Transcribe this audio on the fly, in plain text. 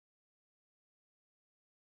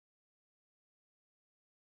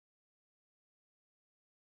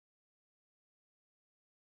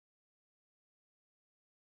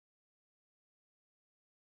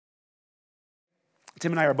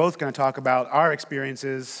Tim and I are both going to talk about our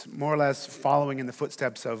experiences, more or less following in the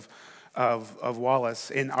footsteps of Wallace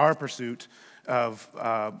in our pursuit of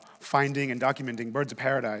finding and documenting birds of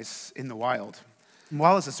paradise in the wild.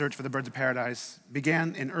 Wallace's search for the birds of paradise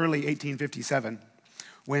began in early 1857,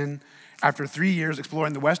 when, after 3 years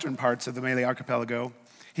exploring the western parts of the Malay archipelago,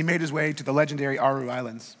 he made his way to the legendary Aru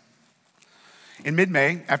Islands. In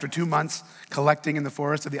mid-May, after 2 months collecting in the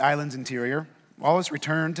forests of the island's interior, Wallace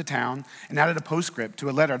returned to town and added a postscript to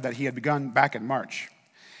a letter that he had begun back in March.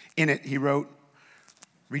 In it, he wrote,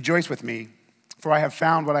 "Rejoice with me, for I have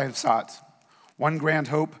found what I have sought. One grand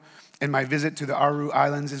hope in my visit to the Aru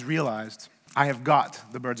Islands is realized. I have got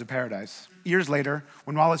the birds of paradise." Years later,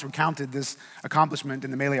 when Wallace recounted this accomplishment in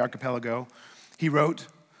the Malay archipelago, he wrote,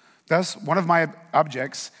 "Thus, one of my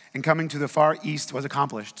objects in coming to the Far East was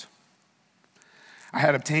accomplished. I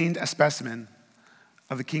had obtained a specimen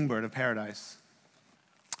of the kingbird of paradise."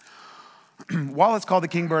 Wallace called the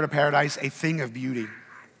kingbird of paradise a thing of beauty.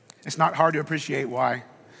 It's not hard to appreciate why.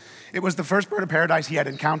 It was the first bird of paradise he had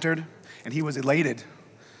encountered, and he was elated.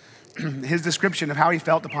 His description of how he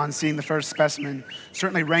felt upon seeing the first specimen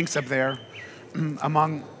certainly ranks up there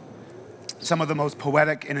among some of the most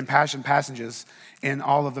poetic and impassioned passages in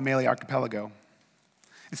all of the Malay archipelago.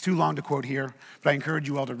 It's too long to quote here, but I encourage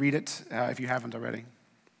you all to read it if you haven't already.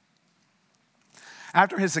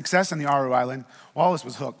 After his success in the Aru Island, Wallace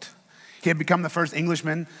was hooked. He had become the first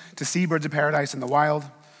Englishman to see birds of paradise in the wild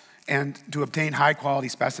and to obtain high-quality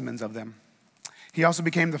specimens of them. He also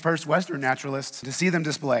became the first Western naturalist to see them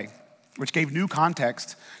display, which gave new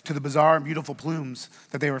context to the bizarre and beautiful plumes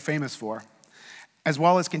that they were famous for. As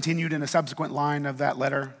Wallace continued in a subsequent line of that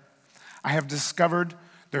letter, "I have discovered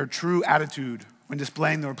their true attitude when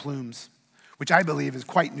displaying their plumes, which I believe is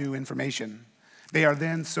quite new information. They are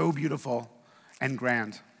then so beautiful and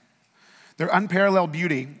grand." Their unparalleled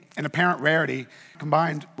beauty and apparent rarity,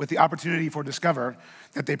 combined with the opportunity for discover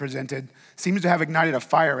that they presented, seems to have ignited a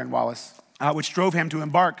fire in Wallace, which drove him to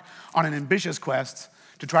embark on an ambitious quest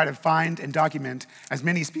to try to find and document as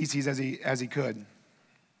many species as he could.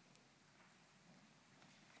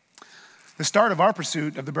 The start of our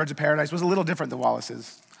pursuit of the birds of paradise was a little different than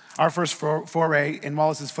Wallace's. Our first foray in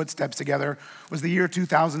Wallace's footsteps together was the year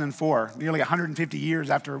 2004, nearly 150 years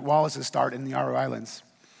after Wallace's start in the Aru Islands.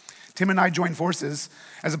 Tim and I joined forces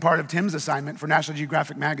as a part of Tim's assignment for National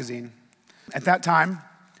Geographic magazine. At that time,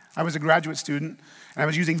 I was a graduate student, and I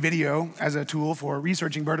was using video as a tool for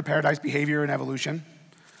researching bird of paradise behavior and evolution.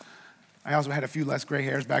 I also had a few less gray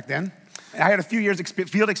hairs back then. I had a few years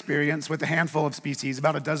field experience with a handful of species,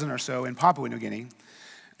 about a dozen or so, in Papua New Guinea.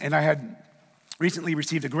 And I had recently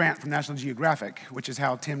received a grant from National Geographic, which is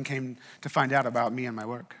how Tim came to find out about me and my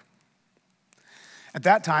work. At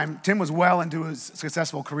that time, Tim was well into his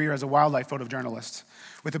successful career as a wildlife photojournalist,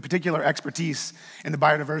 with a particular expertise in the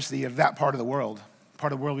biodiversity of that part of the world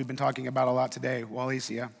we've been talking about a lot today,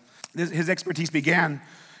 Wallacea. His expertise began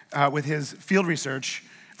with his field research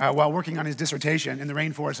while working on his dissertation in the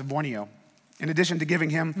rainforest of Borneo. In addition to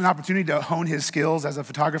giving him an opportunity to hone his skills as a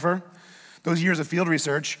photographer, those years of field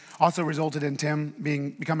research also resulted in Tim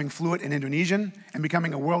becoming fluent in Indonesian and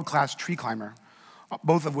becoming a world-class tree climber,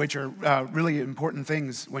 both of which are really important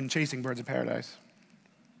things when chasing birds of paradise.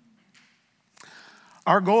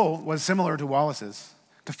 Our goal was similar to Wallace's,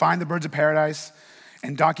 to find the birds of paradise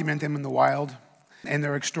and document them in the wild and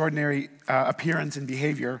their extraordinary appearance and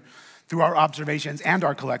behavior through our observations and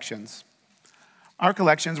our collections. Our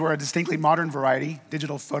collections were a distinctly modern variety,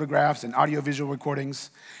 digital photographs and audiovisual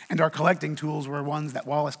recordings, and our collecting tools were ones that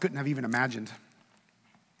Wallace couldn't have even imagined.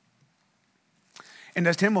 And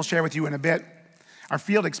as Tim will share with you in a bit, our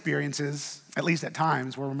field experiences, at least at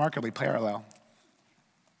times, were remarkably parallel.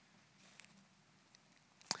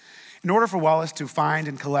 In order for Wallace to find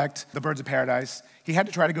and collect the birds of paradise, he had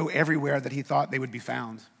to try to go everywhere that he thought they would be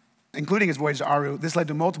found. Including his voyage to Aru, this led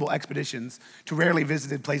to multiple expeditions to rarely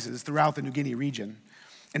visited places throughout the New Guinea region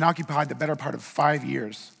and occupied the better part of 5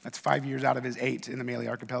 years. That's 5 years out of his 8 in the Malay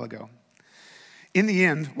archipelago. In the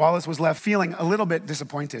end, Wallace was left feeling a little bit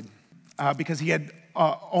disappointed because he had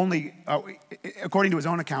according to his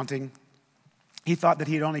own accounting, he thought that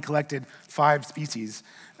he had only collected 5 species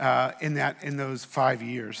in those 5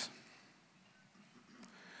 years.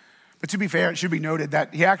 But to be fair, it should be noted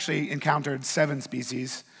that he actually encountered 7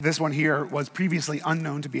 species. This one here was previously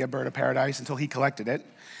unknown to be a bird of paradise until he collected it,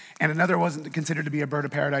 and another wasn't considered to be a bird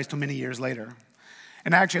of paradise until many years later.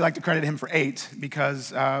 And I actually like to credit him for 8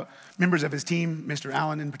 because members of his team, Mr.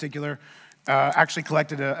 Allen in particular, actually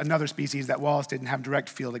collected another species that Wallace didn't have direct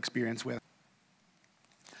field experience with.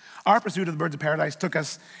 Our pursuit of the birds of paradise took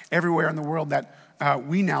us everywhere in the world that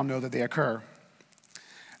we now know that they occur.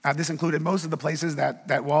 This included most of the places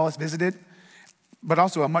that Wallace visited, but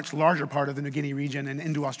also a much larger part of the New Guinea region and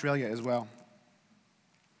into Australia as well.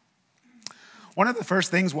 One of the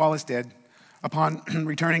first things Wallace did upon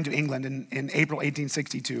returning to England in April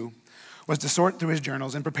 1862 was to sort through his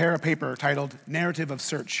journals and prepare a paper titled Narrative of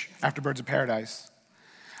Search After Birds of Paradise.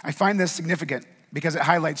 I find this significant because it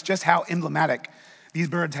highlights just how emblematic these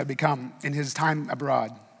birds had become in his time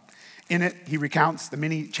abroad. In it, he recounts the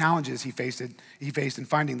many challenges he faced in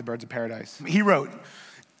finding the birds of paradise. He wrote,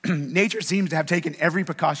 "Nature seems to have taken every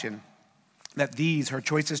precaution that these, her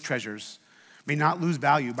choicest treasures, may not lose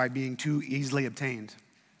value by being too easily obtained.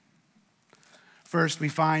 First, we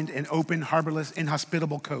find an open, harborless,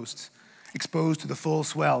 inhospitable coast exposed to the full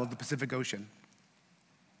swell of the Pacific Ocean.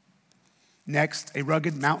 Next, a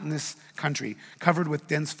rugged, mountainous country covered with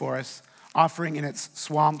dense forests, offering in its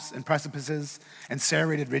swamps and precipices and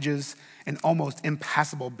serrated ridges an almost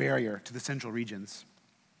impassable barrier to the central regions.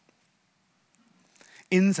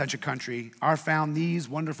 In such a country are found these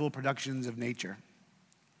wonderful productions of nature,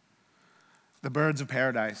 the birds of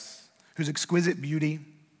paradise, whose exquisite beauty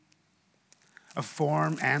of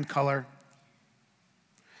form and color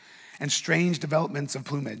and strange developments of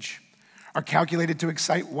plumage are calculated to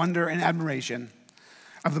excite wonder and admiration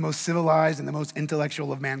of the most civilized and the most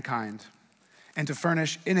intellectual of mankind, and to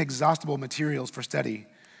furnish inexhaustible materials for study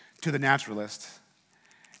to the naturalist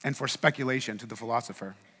and for speculation to the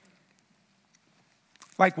philosopher."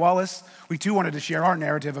 Like Wallace, we too wanted to share our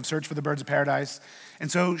narrative of search for the birds of paradise,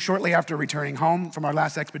 and so shortly after returning home from our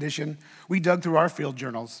last expedition, we dug through our field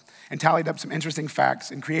journals and tallied up some interesting facts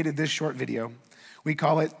and created this short video. We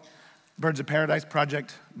call it Birds of Paradise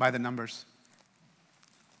Project by the Numbers.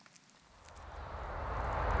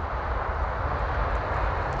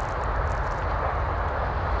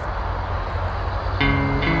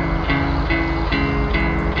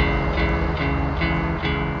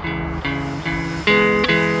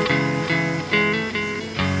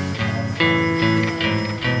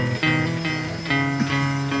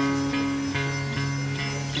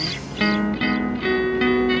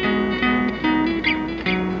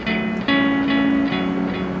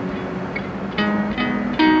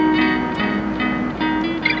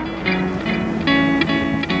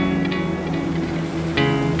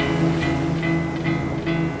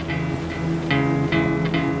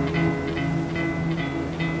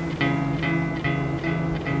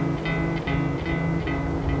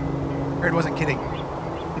 Bird wasn't kidding.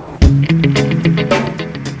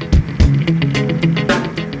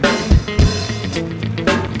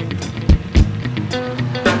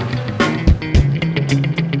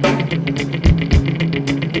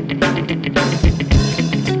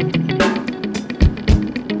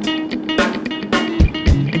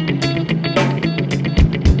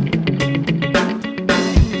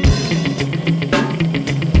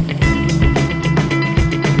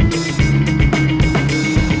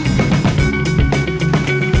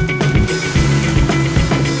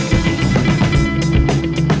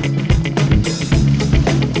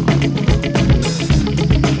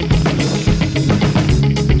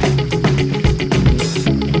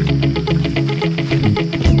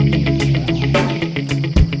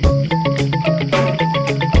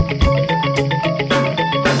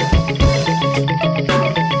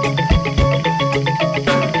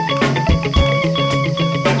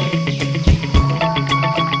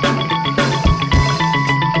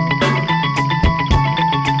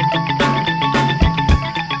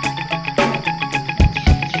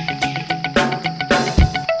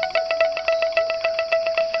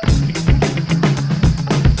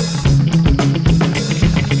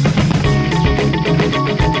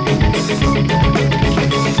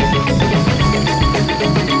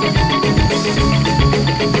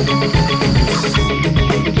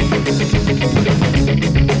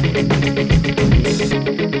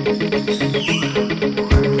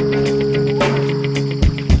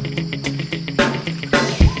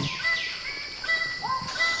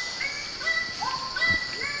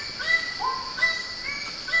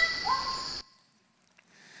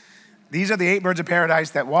 These are the 8 birds of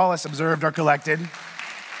paradise that Wallace observed or collected.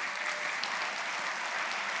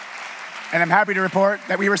 And I'm happy to report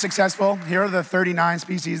that we were successful. Here are the 39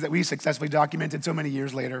 species that we successfully documented so many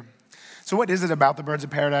years later. So what is it about the birds of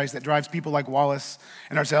paradise that drives people like Wallace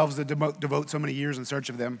and ourselves to devote so many years in search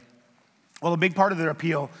of them? Well, a big part of their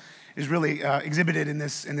appeal is really exhibited in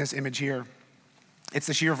this image here. It's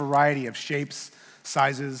the sheer variety of shapes,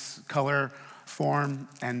 sizes, color, form,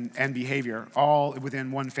 and behavior, all within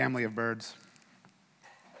one family of birds.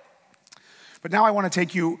 But now I want to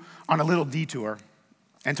take you on a little detour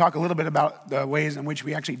and talk a little bit about the ways in which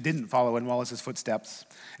we actually didn't follow in Wallace's footsteps.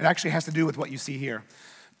 It actually has to do with what you see here.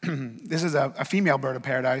 This is a female bird of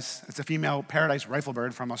paradise. It's a female paradise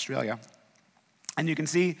riflebird from Australia. And you can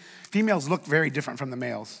see females look very different from the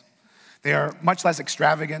males. They are much less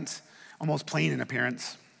extravagant, almost plain in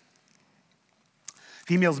appearance.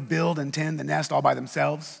 Females build and tend the nest all by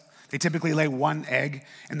themselves. They typically lay one egg,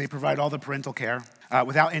 and they provide all the parental care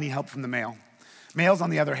without any help from the male. Males, on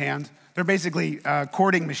the other hand, they're basically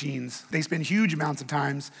courting machines. They spend huge amounts of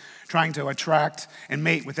time trying to attract and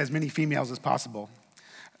mate with as many females as possible,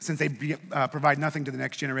 since they provide nothing to the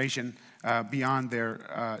next generation beyond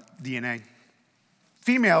their DNA.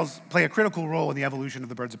 Females play a critical role in the evolution of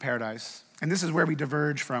the birds of paradise, and this is where we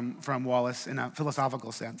diverge from Wallace in a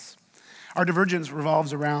philosophical sense. Our divergence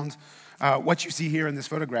revolves around what you see here in this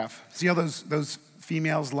photograph. See all those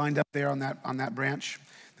females lined up there on that branch?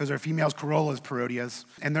 Those are females, corollas, parodias,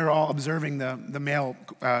 and they're all observing the male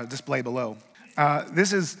display below.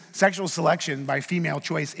 This is sexual selection by female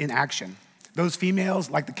choice in action. Those females,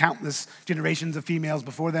 like the countless generations of females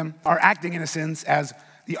before them, are acting in a sense as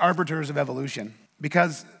the arbiters of evolution.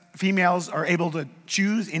 Because females are able to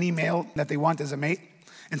choose any male that they want as a mate,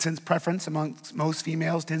 and since preference amongst most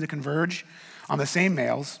females tend to converge on the same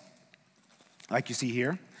males, like you see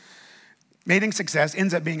here, mating success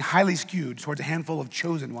ends up being highly skewed towards a handful of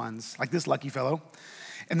chosen ones, like this lucky fellow.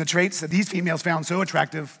 And the traits that these females found so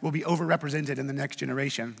attractive will be overrepresented in the next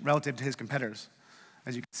generation relative to his competitors.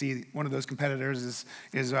 As you can see, one of those competitors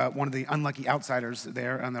is one of the unlucky outsiders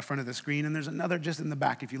there on the front of the screen, and there's another just in the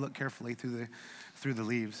back if you look carefully through the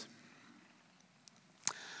leaves.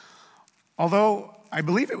 Although I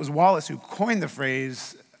believe it was Wallace who coined the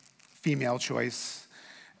phrase female choice,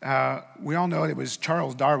 we all know it was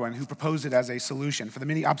Charles Darwin who proposed it as a solution for the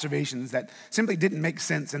many observations that simply didn't make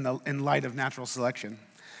sense in light of natural selection.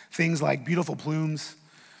 Things like beautiful plumes,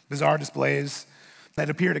 bizarre displays that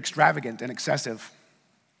appeared extravagant and excessive.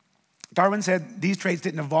 Darwin said these traits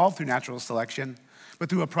didn't evolve through natural selection, but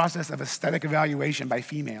through a process of aesthetic evaluation by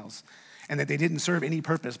females, and that they didn't serve any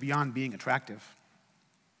purpose beyond being attractive.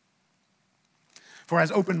 For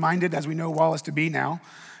as open-minded as we know Wallace to be now,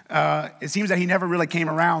 it seems that he never really came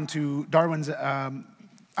around to Darwin's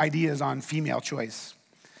ideas on female choice.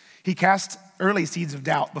 He cast early seeds of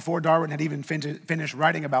doubt before Darwin had even finished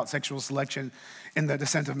writing about sexual selection in The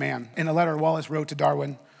Descent of Man. In a letter Wallace wrote to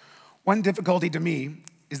Darwin, "One difficulty to me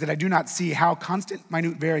is that I do not see how constant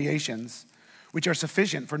minute variations, which are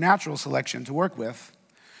sufficient for natural selection to work with,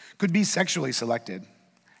 could be sexually selected.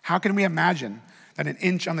 How can we imagine that an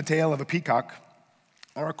inch on the tail of a peacock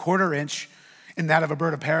or a quarter inch in that of a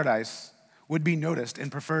bird of paradise would be noticed and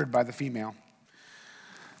preferred by the female?"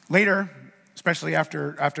 Later, especially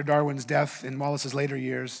after Darwin's death in Wallace's later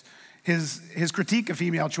years, his critique of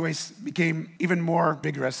female choice became even more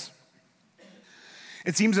vigorous.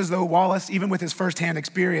 It seems as though Wallace, even with his firsthand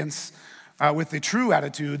experience with the true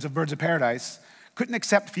attitudes of birds of paradise, couldn't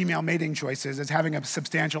accept female mating choices as having a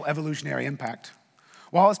substantial evolutionary impact.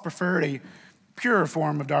 Wallace preferred a purer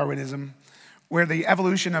form of Darwinism, where the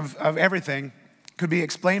evolution of everything could be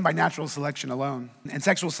explained by natural selection alone, and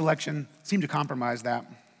sexual selection seemed to compromise that.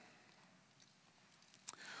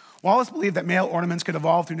 Wallace believed that male ornaments could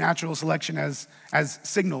evolve through natural selection as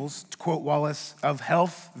signals, to quote Wallace, of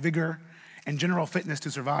health, vigor, and general fitness to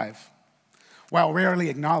survive. While rarely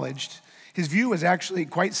acknowledged, his view was actually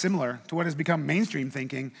quite similar to what has become mainstream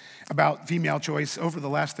thinking about female choice over the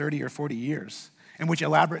last 30 or 40 years, in which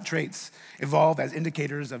elaborate traits evolve as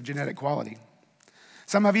indicators of genetic quality.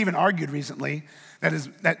 Some have even argued recently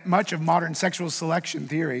that much of modern sexual selection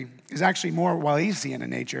theory is actually more Wallacean in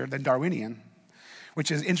nature than Darwinian, which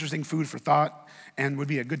is interesting food for thought and would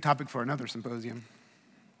be a good topic for another symposium.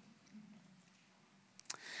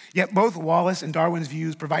 Yet both Wallace and Darwin's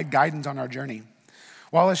views provide guidance on our journey.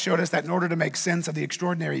 Wallace showed us that in order to make sense of the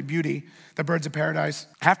extraordinary beauty, the birds of paradise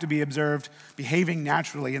have to be observed behaving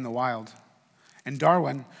naturally in the wild. And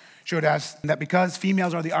Darwin showed us that because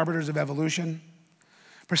females are the arbiters of evolution,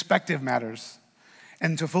 perspective matters.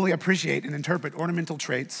 And to fully appreciate and interpret ornamental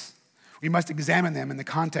traits, we must examine them in the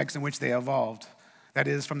context in which they evolved, that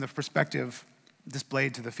is, from the perspective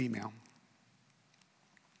displayed to the female.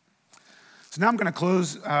 So now I'm going to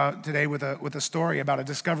close today with a story about a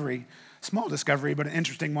discovery, small discovery, but an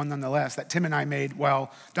interesting one nonetheless, that Tim and I made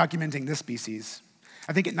while documenting this species.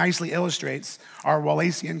 I think it nicely illustrates our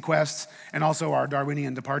Wallacean quests and also our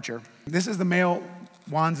Darwinian departure. This is the male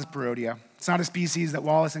Wanz's parodia. It's not a species that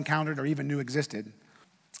Wallace encountered or even knew existed.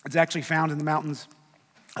 It's actually found in the mountains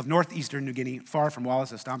of northeastern New Guinea, far from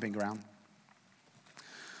Wallace's stomping ground.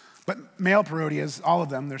 But male parodias, all of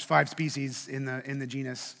them, there's 5 species in the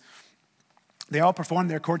genus, they all perform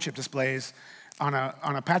their courtship displays on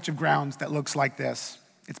a patch of ground that looks like this.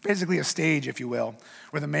 It's basically a stage, if you will,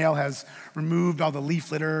 where the male has removed all the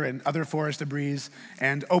leaf litter and other forest debris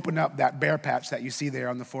and opened up that bare patch that you see there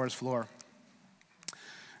on the forest floor.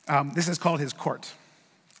 This is called his court.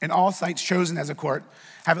 And all sites chosen as a court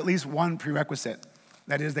have at least one prerequisite.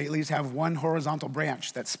 That is, they at least have one horizontal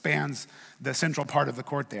branch that spans the central part of the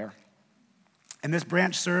court there. And this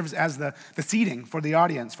branch serves as the seating for the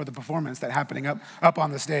audience, for the performance that's happening up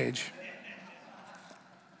on the stage.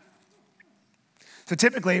 So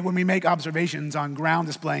typically, when we make observations on ground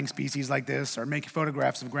displaying species like this, or make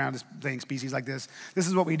photographs of ground displaying species like this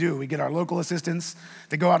is what we do. We get our local assistants,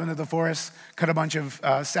 they go out into the forest, cut a bunch of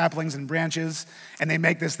saplings and branches, and they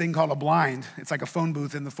make this thing called a blind. It's like a phone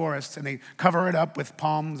booth in the forest, and they cover it up with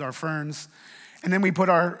palms or ferns. And then we put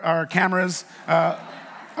our cameras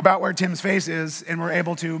about where Tim's face is, and we're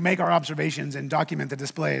able to make our observations and document the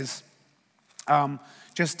displays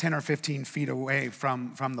just 10 or 15 feet away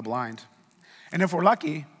from the blind. And if we're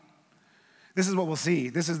lucky, this is what we'll see.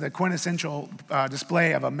 This is the quintessential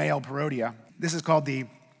display of a male parodia. This is called the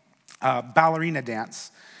ballerina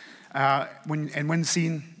dance. When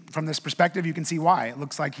seen from this perspective, you can see why. It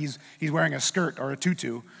looks like he's wearing a skirt or a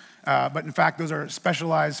tutu, but in fact, those are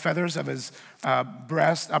specialized feathers of his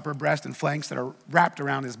upper breast, and flanks that are wrapped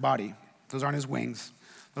around his body. Those aren't his wings.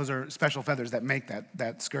 Those are special feathers that make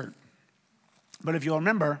that skirt. But if you'll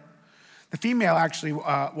remember, the female actually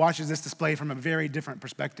watches this display from a very different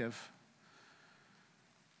perspective.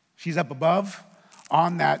 She's up above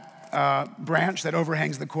on that branch that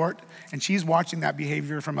overhangs the court, and she's watching that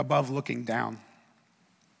behavior from above looking down.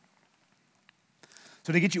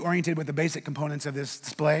 So to get you oriented with the basic components of this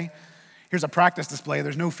display, here's a practice display.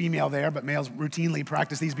 There's no female there, but males routinely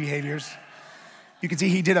practice these behaviors. You can see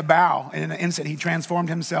he did a bow, and in an instant he transformed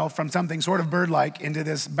himself from something sort of bird-like into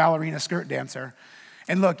this ballerina skirt dancer.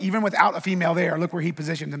 And look, even without a female there, look where he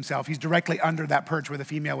positioned himself. He's directly under that perch where the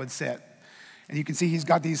female would sit. And you can see he's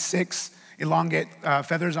got these 6 elongate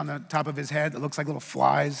feathers on the top of his head that looks like little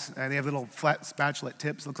flies. They have little flat spatulate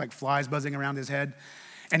tips, looks like flies buzzing around his head.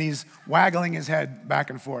 And he's waggling his head back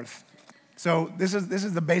and forth. So this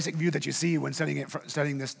is the basic view that you see when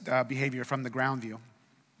studying this behavior from the ground view.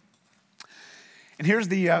 And here's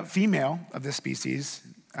the female of this species.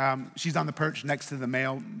 She's on the perch next to the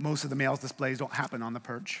male. Most of the male's displays don't happen on the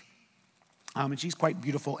perch. And she's quite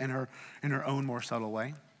beautiful in her own more subtle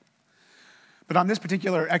way. But on this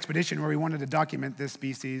particular expedition where we wanted to document this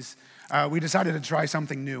species, we decided to try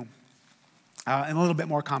something new and a little bit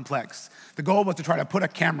more complex. The goal was to try to put a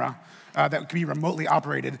camera that could be remotely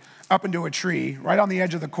operated up into a tree right on the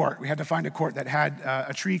edge of the court. We had to find a court that had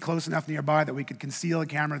a tree close enough nearby that we could conceal a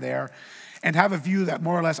camera there and have a view that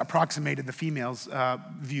more or less approximated the female's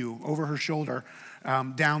view over her shoulder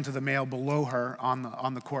down to the male below her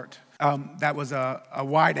on the court. That was a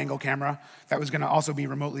wide-angle camera that was going to also be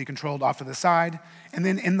remotely controlled off to the side. And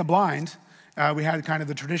then in the blind, we had kind of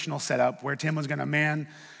the traditional setup where Tim was going to man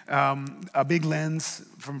a big lens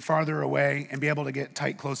from farther away and be able to get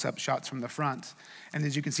tight close-up shots from the front. And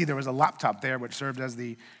as you can see, there was a laptop there which served as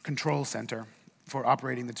the control center for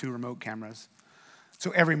operating the 2 remote cameras. So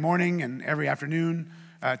every morning and every afternoon,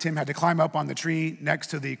 Tim had to climb up on the tree next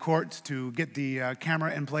to the court to get the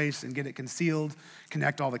camera in place and get it concealed,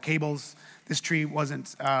 connect all the cables. This tree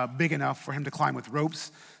wasn't big enough for him to climb with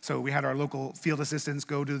ropes, so we had our local field assistants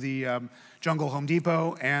go to the Jungle Home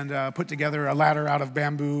Depot and put together a ladder out of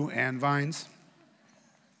bamboo and vines.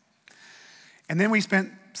 And then we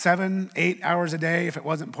spent 7-8 hours a day, if it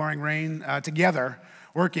wasn't pouring rain, together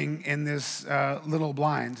working in this little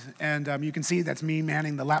blind. And you can see that's me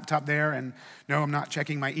manning the laptop there, and no, I'm not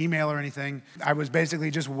checking my email or anything. I was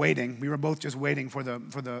basically just waiting. We were both just waiting for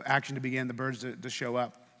the action to begin, the birds to show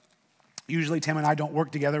up. Usually Tim and I don't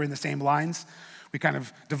work together in the same blinds. We kind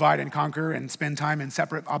of divide and conquer and spend time in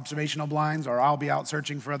separate observational blinds, or I'll be out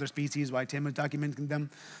searching for other species while Tim is documenting them.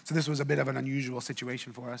 So this was a bit of an unusual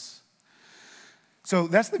situation for us. So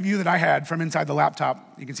that's the view that I had from inside the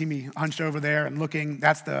laptop. You can see me hunched over there and looking.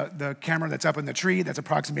 That's the camera that's up in the tree that's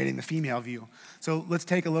approximating the female view. So let's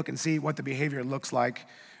take a look and see what the behavior looks like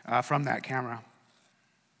from that camera.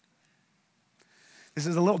 This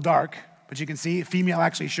is a little dark, but you can see a female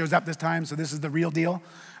actually shows up this time, so this is the real deal,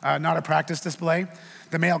 not a practice display.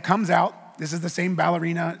 The male comes out. This is the same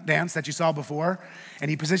ballerina dance that you saw before,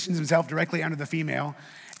 and he positions himself directly under the female.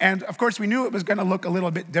 And of course, we knew it was going to look a little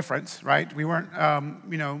bit different, right? We weren't,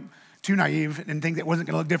 too naive and think that it wasn't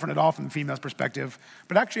going to look different at all from the female's perspective.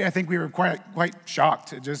 But actually, I think we were quite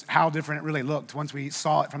shocked at just how different it really looked once we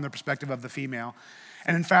saw it from the perspective of the female.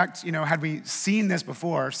 And in fact, had we seen this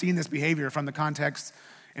before, seen this behavior from the context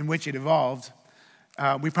in which it evolved,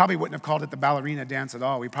 We probably wouldn't have called it the ballerina dance at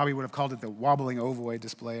all. We probably would have called it the wobbling ovoid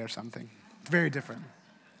display or something. It's very different.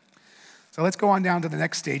 So let's go on down to the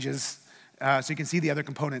next stages so you can see the other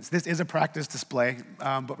components. This is a practice display,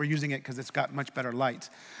 but we're using it because it's got much better light.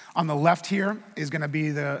 On the left here is going to be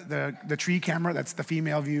the tree camera. That's the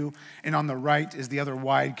female view. And on the right is the other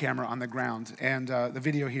wide camera on the ground. And the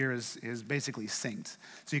video here is basically synced.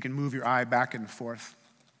 So you can move your eye back and forth.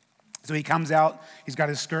 So he comes out. He's got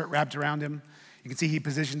his skirt wrapped around him. You can see he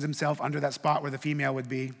positions himself under that spot where the female would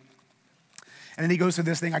be. And then he goes to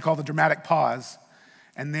this thing I call the dramatic pause.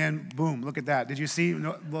 And then, boom, look at that. Did you see?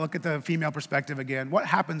 Look at the female perspective again. What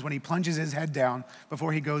happens when he plunges his head down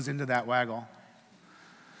before he goes into that waggle?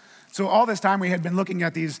 So all this time we had been looking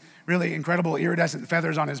at these really incredible iridescent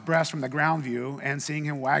feathers on his breast from the ground view and seeing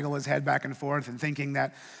him waggle his head back and forth and thinking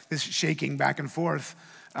that this shaking back and forth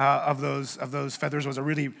of those feathers was a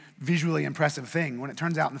really visually impressive thing, when it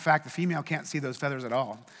turns out, in fact, the female can't see those feathers at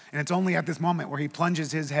all. And it's only at this moment where he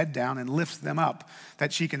plunges his head down and lifts them up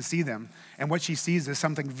that she can see them. And what she sees is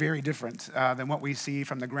something very different than what we see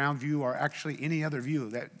from the ground view or actually any other view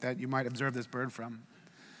that you might observe this bird from.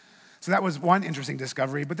 So that was one interesting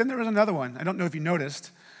discovery. But then there was another one. I don't know if you noticed,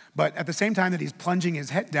 but at the same time that he's plunging his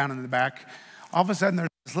head down in the back, all of a sudden there's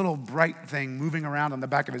this little bright thing moving around on the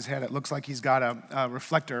back of his head. It looks like he's got a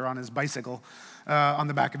reflector on his bicycle on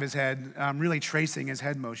the back of his head, really tracing his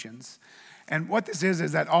head motions. And what this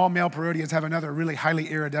is that all male parodiids have another really highly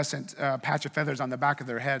iridescent patch of feathers on the back of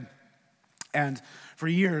their head. And for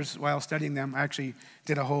years, while studying them, I actually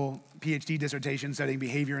did a whole PhD dissertation studying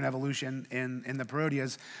behavior and evolution in the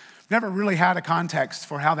parodias. Never really had a context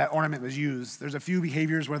for how that ornament was used. There's a few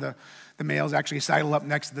behaviors where the males actually sidle up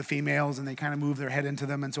next to the females and they kind of move their head into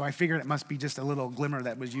them. And so I figured it must be just a little glimmer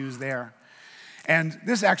that was used there. And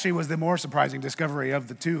this actually was the more surprising discovery of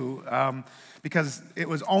the two, because it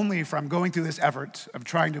was only from going through this effort of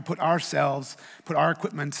trying to put our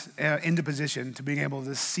equipment into position to being able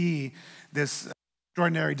to see this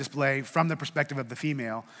extraordinary display from the perspective of the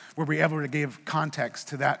female, were we able to give context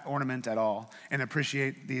to that ornament at all and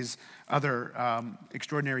appreciate these other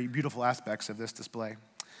extraordinary, beautiful aspects of this display.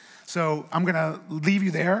 So I'm going to leave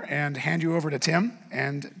you there and hand you over to Tim.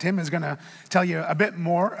 And Tim is going to tell you a bit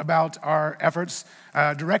more about our efforts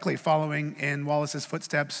directly following in Wallace's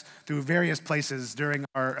footsteps through various places during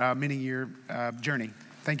our many-year journey.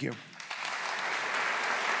 Thank you.